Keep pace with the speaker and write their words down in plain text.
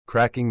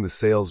Cracking the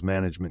Sales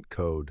Management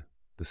Code: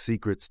 The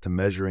Secrets to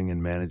Measuring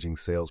and Managing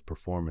Sales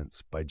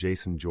Performance by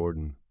Jason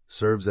Jordan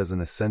serves as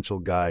an essential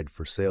guide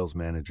for sales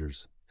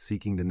managers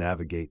seeking to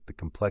navigate the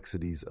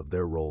complexities of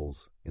their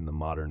roles in the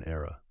modern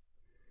era.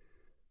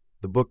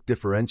 The book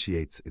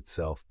differentiates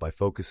itself by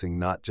focusing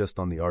not just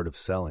on the art of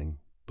selling,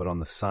 but on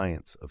the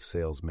science of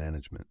sales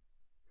management.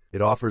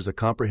 It offers a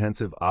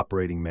comprehensive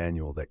operating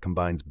manual that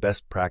combines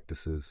best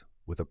practices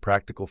with a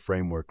practical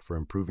framework for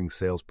improving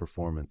sales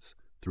performance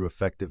through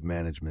effective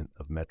management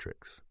of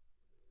metrics.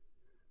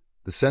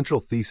 The central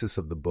thesis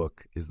of the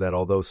book is that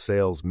although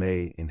sales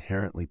may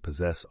inherently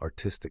possess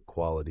artistic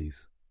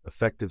qualities,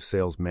 effective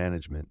sales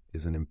management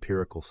is an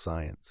empirical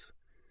science.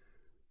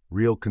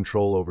 Real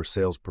control over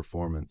sales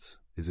performance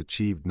is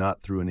achieved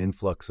not through an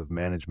influx of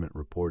management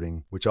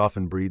reporting, which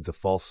often breeds a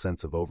false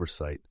sense of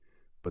oversight,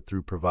 but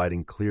through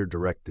providing clear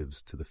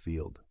directives to the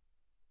field.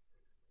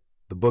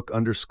 The book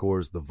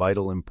underscores the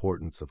vital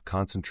importance of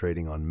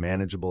concentrating on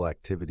manageable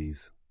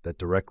activities that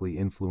directly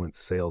influence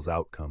sales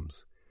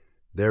outcomes,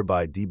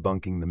 thereby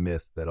debunking the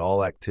myth that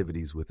all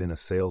activities within a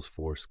sales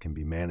force can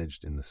be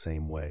managed in the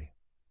same way.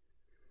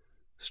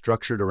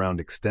 Structured around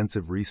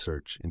extensive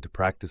research into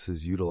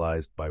practices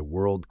utilized by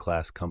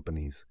world-class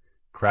companies,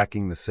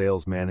 Cracking the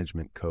Sales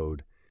Management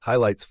Code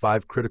highlights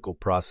 5 critical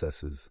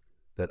processes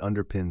that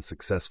underpin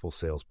successful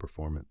sales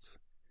performance.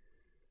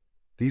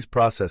 These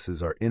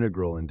processes are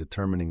integral in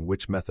determining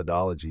which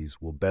methodologies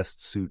will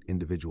best suit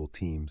individual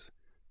teams,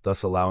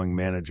 thus allowing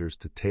managers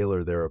to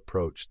tailor their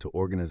approach to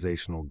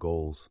organizational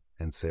goals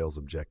and sales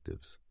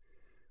objectives.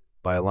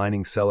 By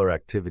aligning seller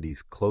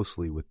activities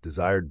closely with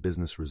desired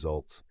business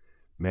results,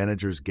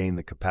 managers gain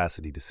the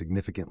capacity to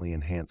significantly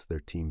enhance their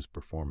team's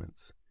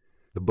performance.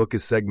 The book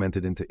is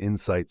segmented into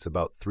insights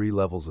about 3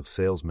 levels of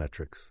sales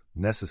metrics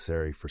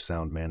necessary for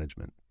sound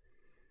management.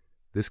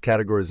 This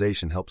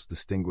categorization helps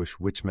distinguish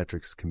which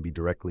metrics can be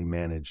directly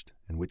managed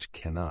and which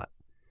cannot.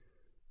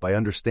 By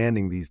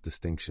understanding these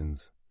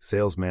distinctions,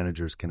 sales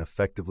managers can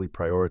effectively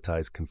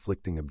prioritize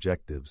conflicting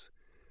objectives,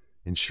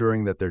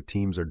 ensuring that their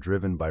teams are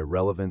driven by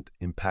relevant,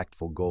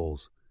 impactful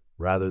goals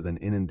rather than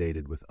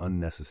inundated with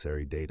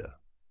unnecessary data.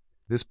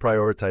 This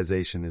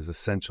prioritization is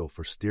essential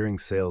for steering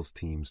sales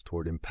teams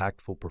toward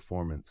impactful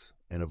performance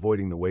and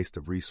avoiding the waste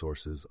of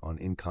resources on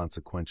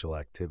inconsequential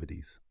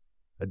activities.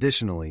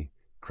 Additionally,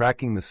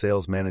 Cracking the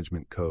Sales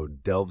Management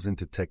Code delves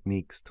into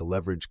techniques to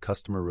leverage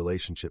customer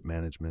relationship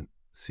management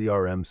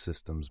 (CRM)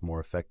 systems more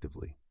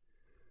effectively.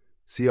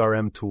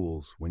 CRM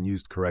tools, when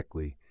used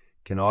correctly,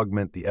 can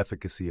augment the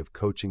efficacy of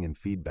coaching and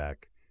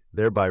feedback,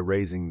 thereby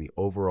raising the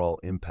overall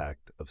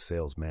impact of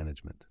sales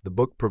management. The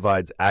book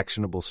provides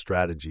actionable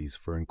strategies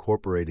for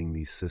incorporating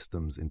these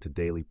systems into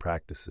daily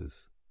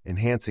practices,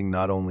 enhancing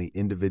not only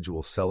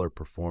individual seller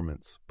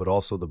performance, but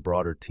also the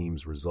broader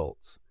team's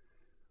results.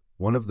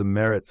 One of the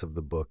merits of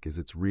the book is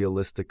its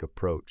realistic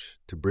approach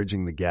to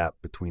bridging the gap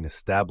between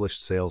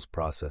established sales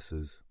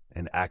processes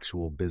and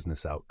actual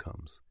business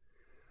outcomes.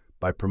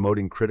 By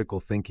promoting critical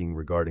thinking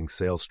regarding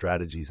sales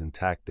strategies and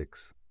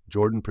tactics,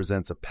 Jordan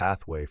presents a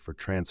pathway for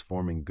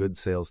transforming good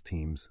sales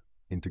teams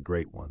into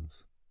great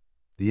ones.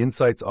 The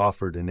insights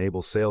offered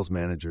enable sales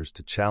managers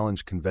to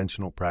challenge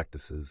conventional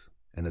practices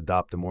and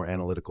adopt a more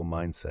analytical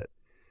mindset,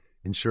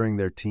 ensuring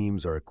their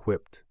teams are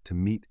equipped to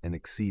meet and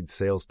exceed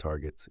sales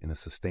targets in a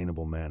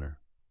sustainable manner.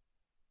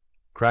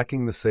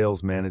 Cracking the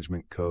Sales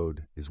Management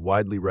Code is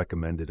widely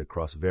recommended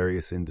across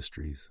various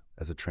industries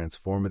as a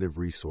transformative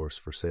resource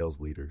for sales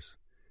leaders.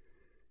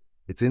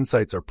 Its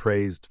insights are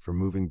praised for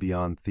moving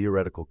beyond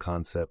theoretical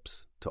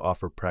concepts to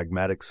offer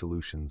pragmatic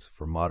solutions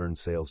for modern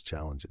sales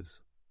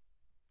challenges.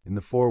 In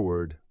the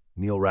foreword,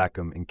 Neil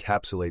Rackham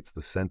encapsulates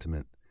the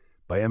sentiment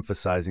by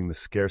emphasizing the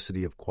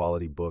scarcity of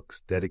quality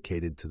books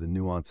dedicated to the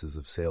nuances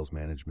of sales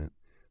management,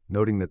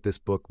 noting that this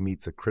book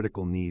meets a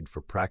critical need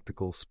for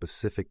practical,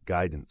 specific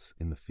guidance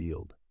in the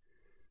field.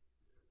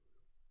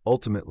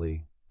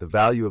 Ultimately, the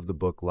value of the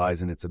book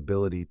lies in its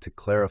ability to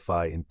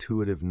clarify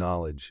intuitive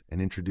knowledge and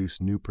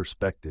introduce new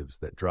perspectives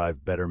that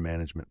drive better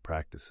management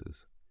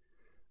practices.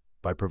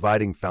 By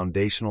providing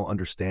foundational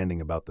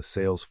understanding about the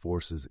sales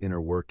force's inner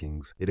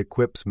workings, it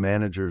equips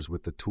managers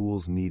with the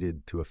tools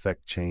needed to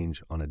effect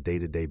change on a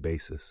day-to-day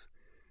basis,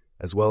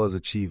 as well as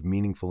achieve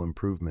meaningful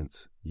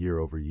improvements year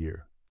over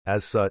year.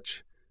 As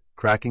such,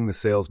 Cracking the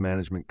Sales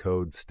Management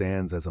Code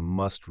stands as a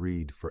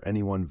must-read for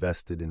anyone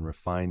vested in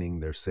refining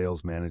their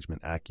sales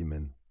management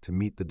acumen to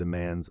meet the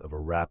demands of a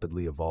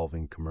rapidly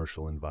evolving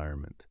commercial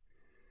environment.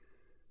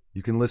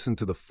 You can listen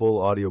to the full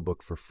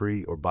audiobook for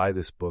free or buy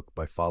this book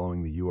by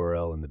following the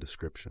URL in the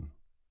description.